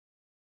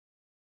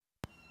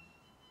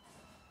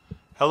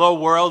Hello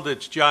world,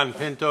 it's John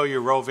Pinto,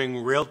 your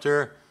roving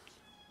realtor,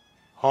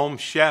 home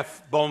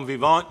chef, bon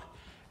vivant,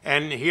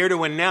 and here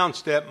to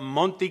announce that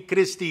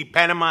Montecristi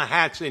Panama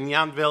Hats in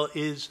Yountville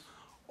is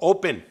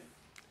open.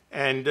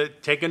 And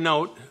take a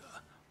note,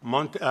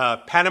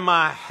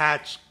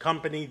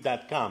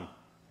 PanamaHatsCompany.com.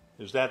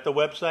 Is that the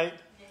website?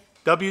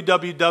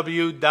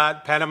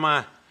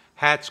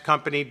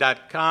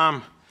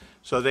 www.PanamaHatsCompany.com.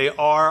 So they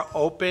are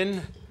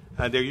open.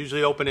 They're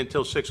usually open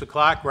until 6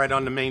 o'clock, right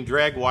on the main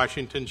drag,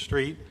 Washington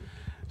Street.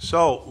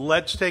 So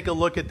let's take a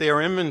look at their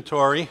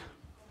inventory.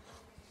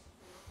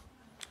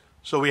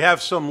 So we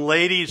have some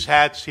ladies'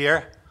 hats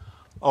here.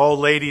 Oh,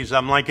 ladies,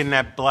 I'm liking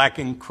that black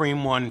and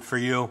cream one for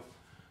you.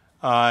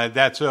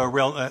 That's a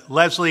real,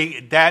 Leslie,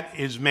 that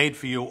is made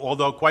for you.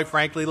 Although, quite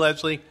frankly,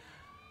 Leslie,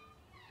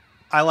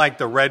 I like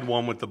the red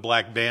one with the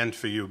black band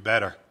for you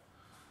better.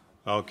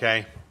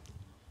 Okay.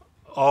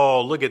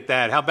 Oh, look at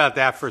that. How about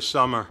that for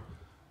summer?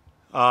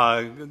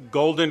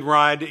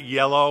 Goldenrod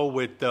yellow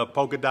with the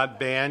polka dot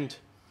band.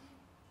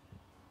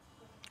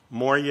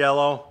 More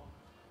yellow.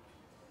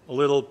 A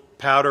little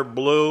powder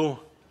blue.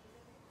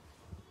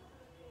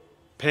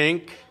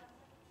 Pink.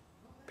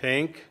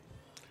 Pink.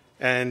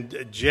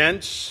 And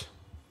gents,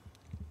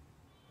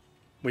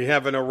 we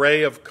have an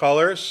array of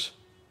colors.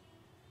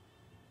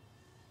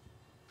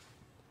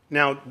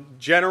 Now,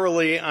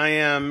 generally, I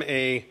am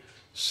a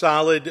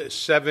solid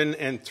 7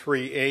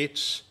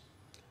 3/8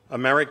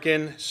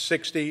 American,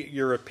 60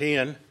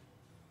 European.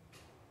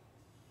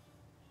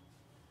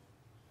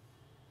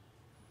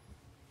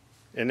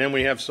 And then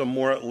we have some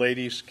more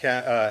ladies'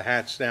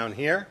 hats down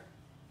here.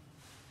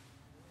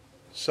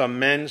 Some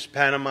men's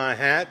Panama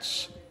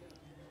hats.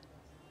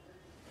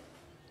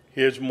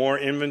 Here's more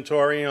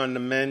inventory on the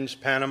men's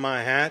Panama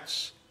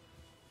hats.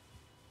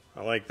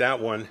 I like that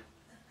one.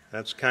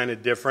 That's kind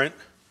of different.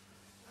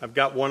 I've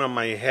got one on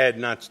my head,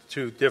 not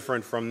too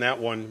different from that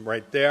one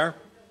right there.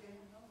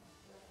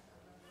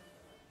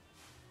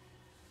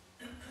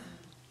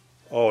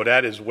 Oh,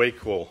 that is way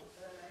cool.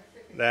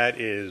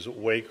 That is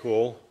way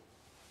cool.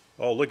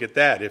 Oh, look at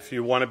that. If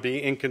you want to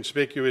be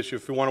inconspicuous,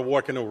 if you want to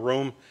walk in a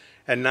room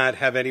and not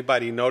have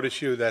anybody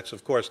notice you, that's,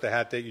 of course, the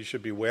hat that you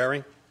should be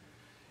wearing.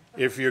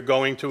 If you're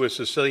going to a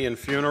Sicilian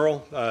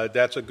funeral,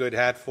 that's a good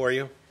hat for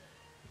you.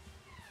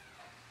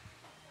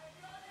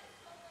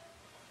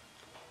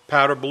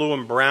 Powder blue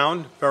and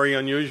brown, very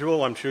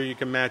unusual. I'm sure you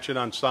can match an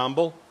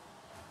ensemble.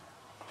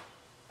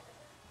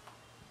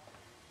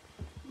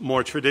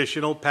 More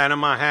traditional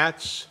Panama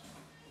hats.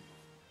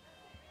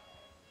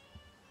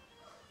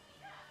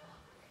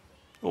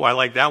 Oh, I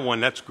like that one.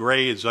 That's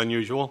gray, is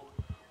unusual.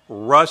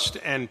 Rust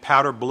and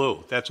powder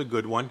blue. That's a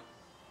good one.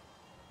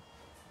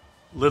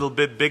 Little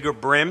bit bigger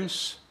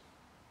brims.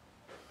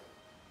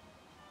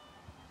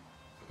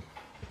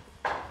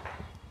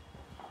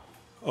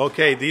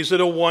 Okay, these are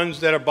the ones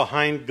that are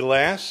behind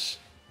glass.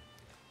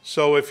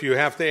 So if you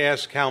have to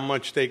ask how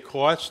much they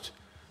cost,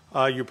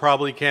 you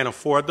probably can't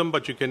afford them,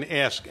 but you can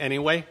ask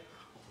anyway.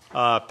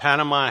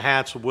 Panama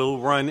hats will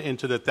run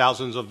into the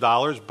thousands of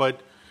dollars,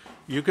 but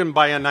you can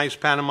buy a nice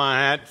Panama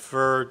hat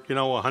for, you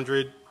know,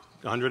 100,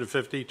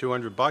 150,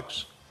 200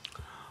 bucks.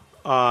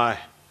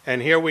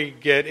 And here we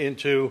get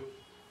into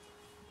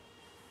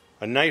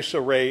a nice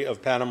array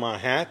of Panama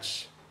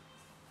hats.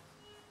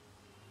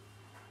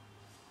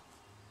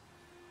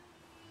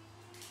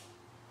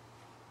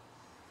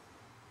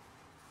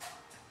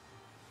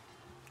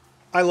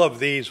 I love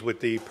these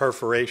with the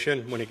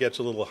perforation when it gets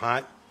a little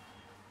hot.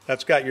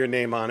 That's got your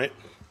name on it.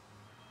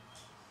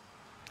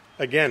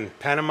 Again,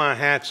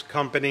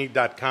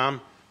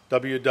 PanamaHatsCompany.com,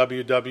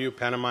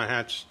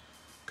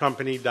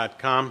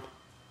 www.PanamaHatsCompany.com.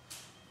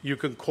 You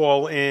can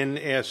call in,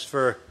 ask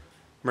for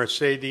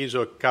Mercedes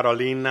or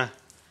Carolina,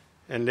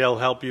 and they'll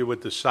help you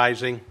with the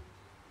sizing.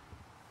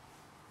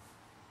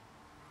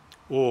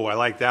 Oh, I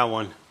like that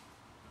one.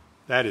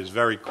 That is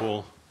very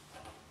cool.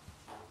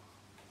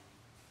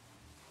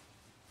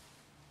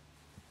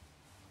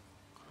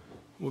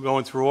 We're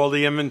going through all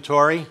the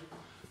inventory.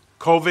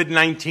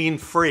 COVID-19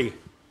 free.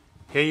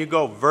 Here you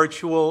go,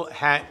 virtual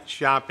hat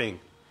shopping.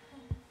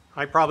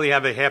 I probably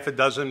have a half a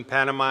dozen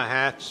Panama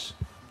hats.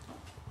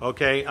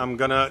 Okay, I'm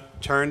gonna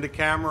turn the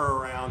camera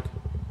around.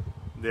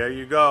 There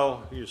you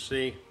go. You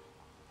see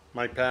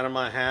my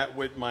Panama hat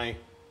with my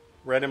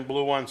red and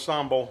blue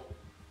ensemble.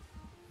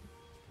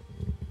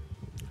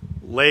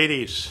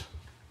 Ladies,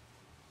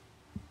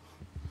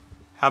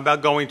 how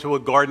about going to a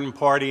garden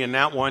party in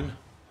that one?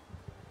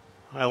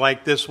 I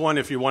like this one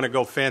if you want to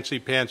go fancy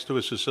pants to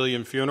a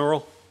Sicilian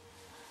funeral.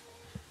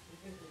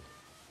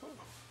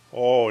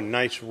 Oh,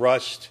 nice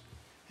rust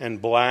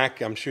and black.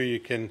 I'm sure you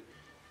can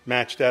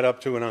match that up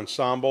to an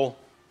ensemble.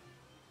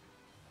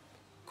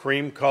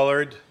 Cream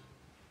colored.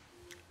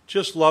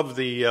 Just love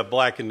the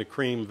black and the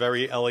cream,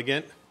 very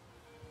elegant.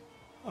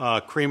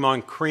 Cream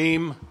on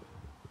cream,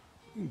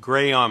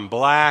 gray on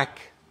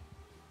black.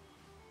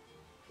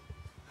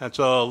 That's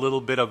a little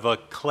bit of a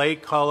clay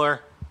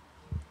color.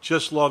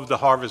 Just love the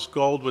harvest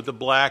gold with the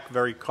black,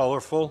 very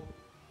colorful.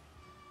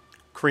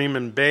 Cream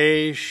and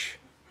beige,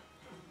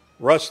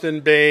 rust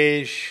and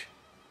beige,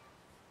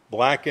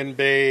 black and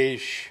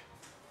beige,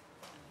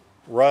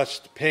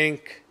 rust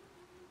pink,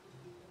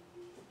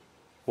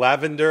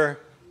 lavender,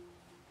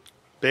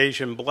 beige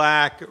and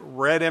black,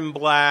 red and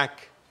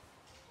black,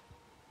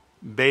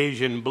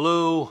 beige and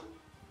blue.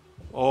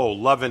 Oh,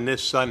 loving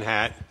this sun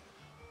hat.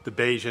 The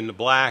beige and the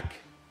black.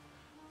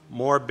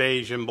 More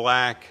beige and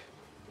black.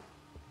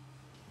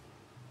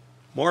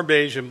 More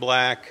beige and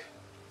black.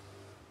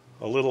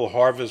 A little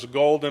harvest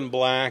gold and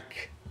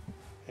black.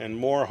 And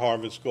more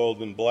harvest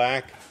gold and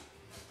black.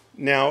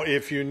 Now,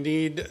 if you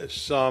need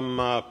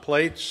some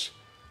plates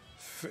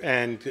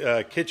and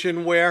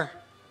kitchenware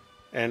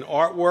and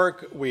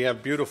artwork, we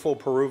have beautiful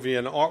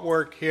Peruvian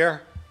artwork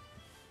here.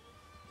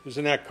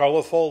 Isn't that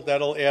colorful?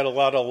 That'll add a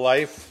lot of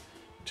life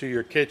to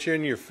your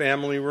kitchen, your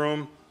family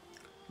room,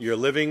 your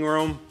living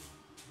room.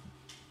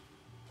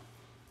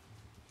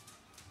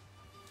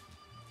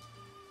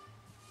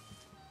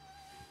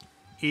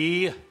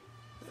 Is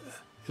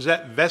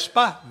that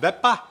Vespa?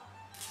 Vepa?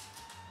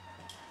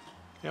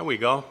 There we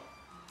go.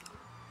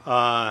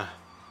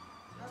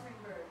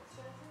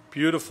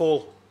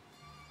 Beautiful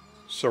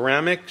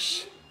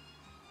ceramics.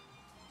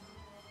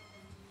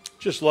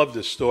 Just love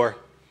this store.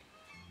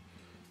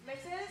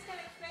 Mercedes can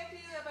explain to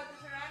you about the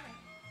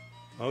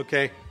ceramic.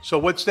 Okay, so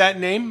what's that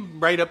name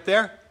right up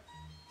there?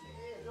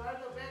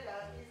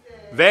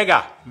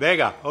 Vega,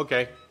 Vega,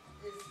 okay.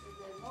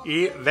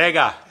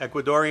 Vega,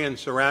 Ecuadorian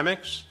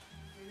ceramics.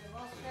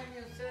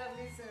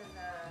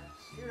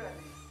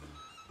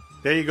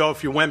 There you go.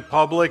 If you went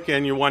public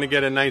and you want to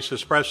get a nice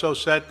espresso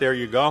set, there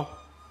you go.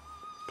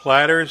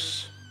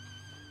 Platters,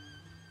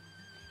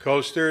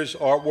 coasters,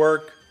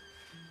 artwork,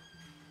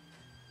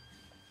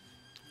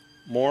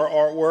 more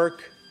artwork.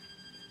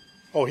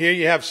 Oh, here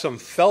you have some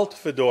felt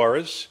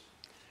fedoras.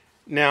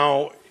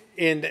 Now,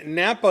 in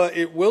Napa,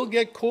 it will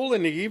get cool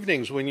in the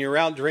evenings when you're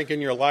out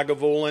drinking your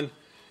Lagavulin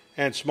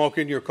and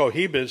smoking your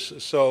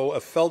cohibas, so a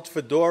felt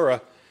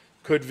fedora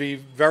could be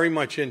very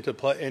much into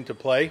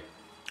play.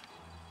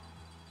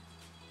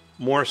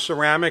 More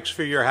ceramics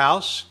for your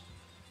house,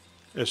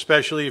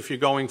 especially if you're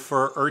going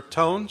for earth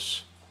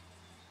tones.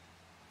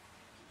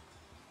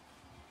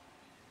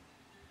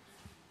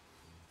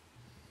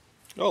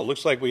 Oh,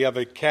 looks like we have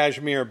a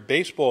cashmere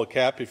baseball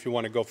cap if you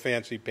want to go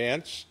fancy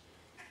pants.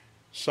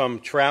 Some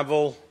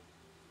travel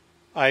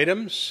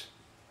items,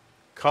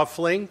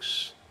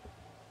 cufflinks,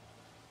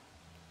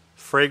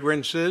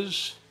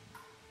 fragrances.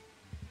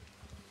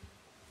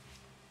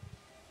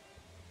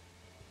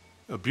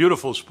 A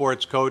beautiful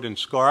sports coat and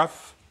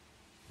scarf.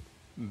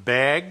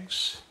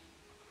 Bags.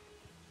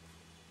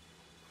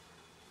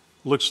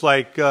 Looks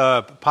like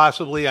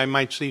possibly I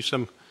might see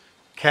some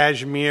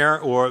cashmere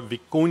or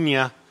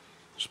vicuña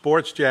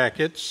sports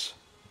jackets.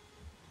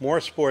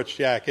 More sports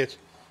jackets.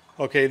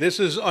 Okay, this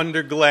is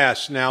under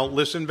glass. Now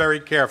listen very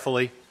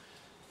carefully.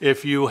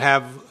 If you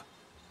have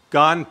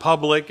gone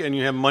public and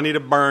you have money to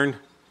burn,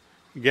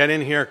 get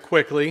in here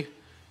quickly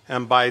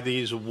and buy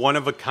these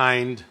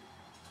one-of-a-kind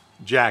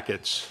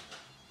jackets.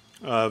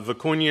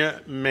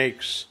 Vicuña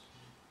makes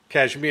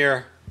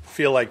cashmere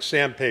feel like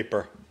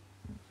sandpaper.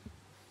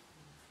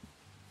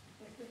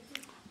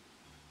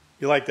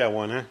 You like that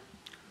one, huh?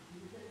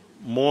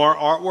 More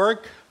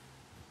artwork.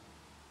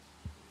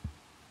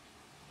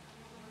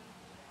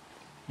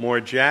 More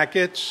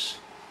jackets.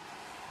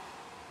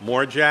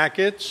 More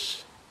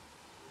jackets.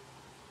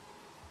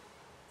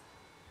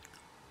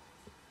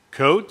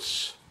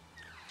 Coats.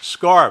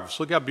 Scarves.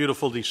 Look how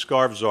beautiful these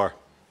scarves are.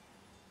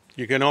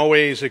 You can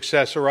always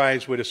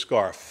accessorize with a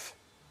scarf.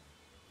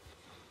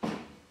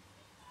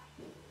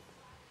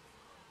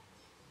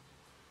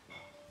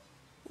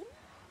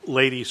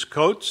 Ladies'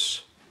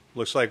 coats.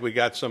 Looks like we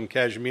got some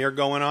cashmere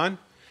going on.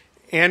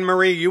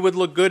 Anne-Marie, you would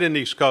look good in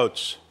these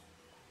coats.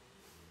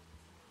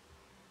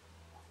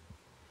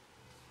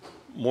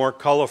 More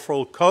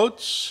colorful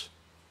coats.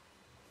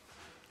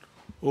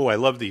 Oh, I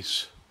love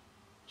these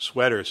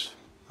sweaters.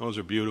 Those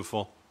are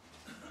beautiful.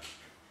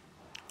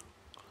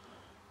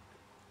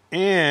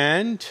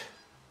 And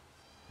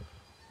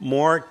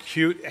more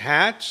cute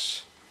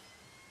hats.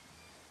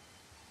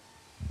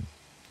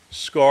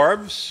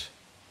 Scarves.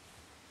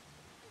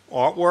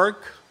 Artwork.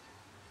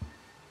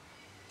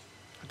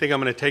 I think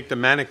I'm going to take the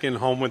mannequin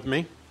home with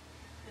me.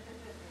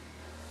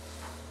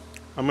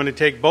 I'm going to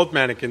take both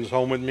mannequins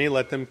home with me,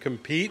 let them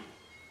compete.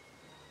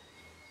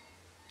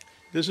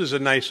 This is a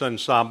nice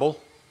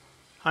ensemble.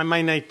 I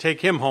might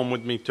take him home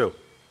with me too.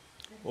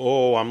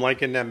 Oh, I'm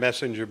liking that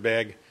messenger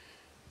bag.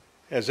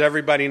 As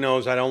everybody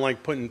knows, I don't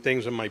like putting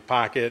things in my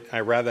pocket. I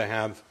rather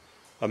have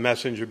a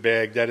messenger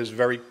bag. That is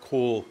very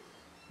cool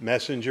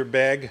messenger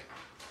bag.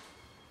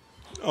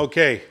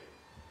 Okay.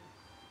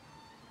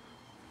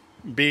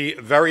 Be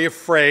very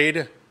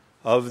afraid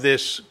of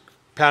this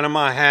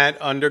Panama hat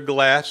under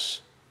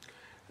glass.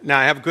 Now,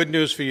 I have good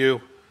news for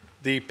you.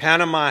 The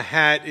Panama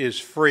hat is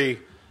free,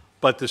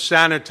 but the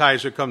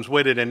sanitizer comes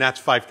with it, and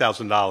that's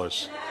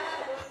 $5,000.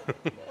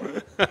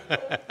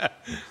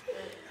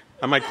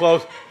 Am I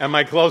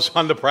close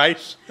on the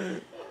price?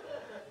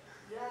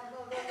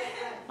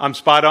 I'm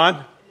spot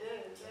on?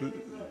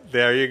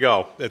 There you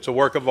go. It's a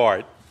work of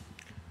art.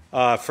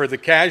 For the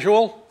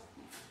casual,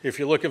 if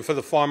you're looking for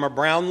the Farmer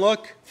Brown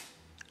look.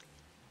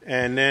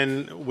 And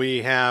then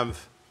we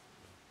have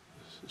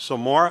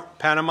some more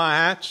Panama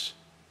hats.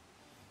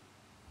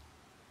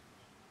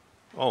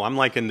 Oh, I'm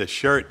liking the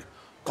shirt.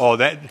 Oh,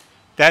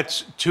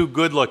 that's too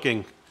good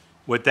looking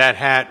with that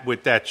hat,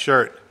 with that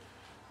shirt.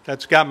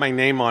 That's got my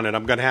name on it.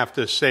 I'm going to have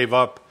to save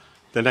up.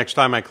 The next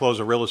time I close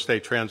a real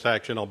estate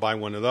transaction, I'll buy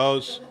one of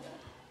those.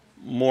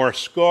 More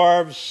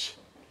scarves.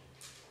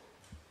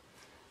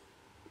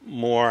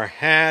 More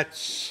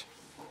hats.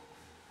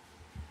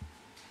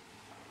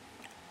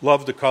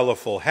 Love the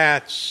colorful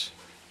hats.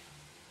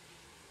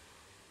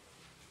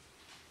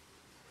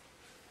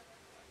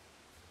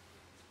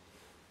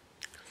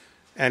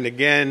 And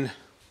again,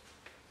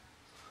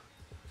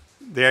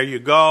 there you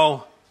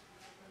go.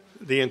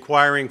 The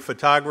inquiring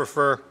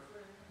photographer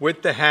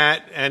with the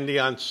hat and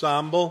the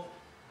ensemble.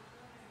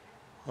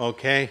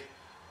 Okay.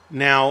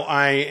 Now,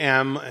 I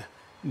am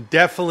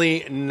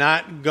definitely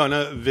not going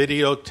to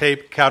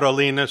videotape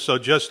Carolina, so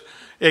just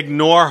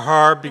ignore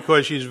her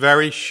because she's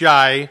very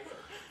shy,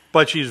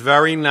 but she's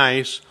very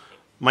nice.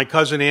 My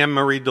cousin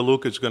Anne-Marie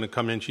DeLuca is going to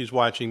come in. She's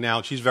watching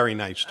now. She's very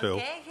nice, too.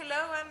 Okay,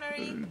 hello,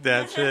 Anne-Marie.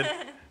 That's it.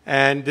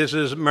 And this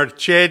is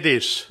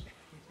Mercedes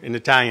in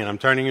Italian. I'm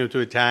turning you to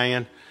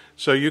Italian.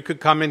 So you could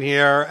come in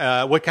here.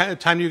 What kind of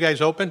time do you guys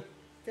open?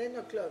 10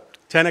 o'clock.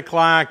 10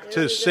 o'clock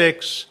to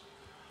 6,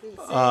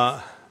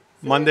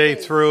 Monday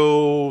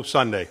through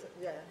Sunday.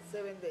 Yeah,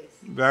 7 days.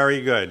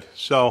 Very good.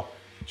 So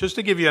just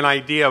to give you an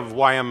idea of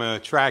why I'm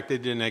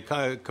attracted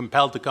and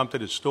compelled to come to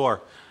the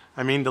store,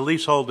 I mean, the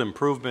leasehold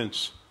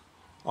improvements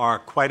are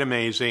quite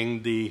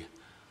amazing. The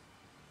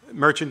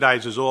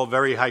merchandise is all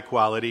very high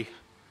quality.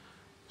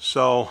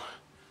 So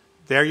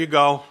there you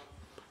go.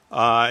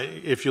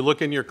 If you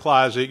look in your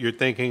closet, you're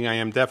thinking, I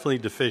am definitely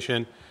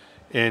deficient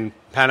in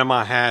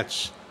Panama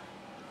hats,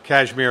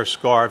 cashmere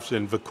scarves,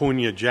 and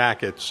vicuña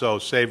jackets. So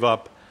save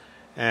up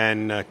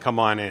and come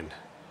on in.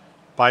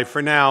 Bye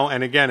for now.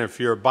 And again, if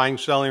you're buying,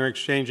 selling, or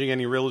exchanging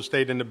any real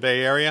estate in the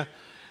Bay Area,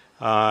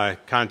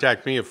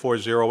 contact me at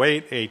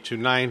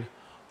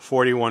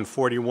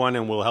 408-829-4141,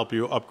 and we'll help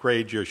you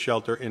upgrade your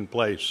shelter in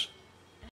place.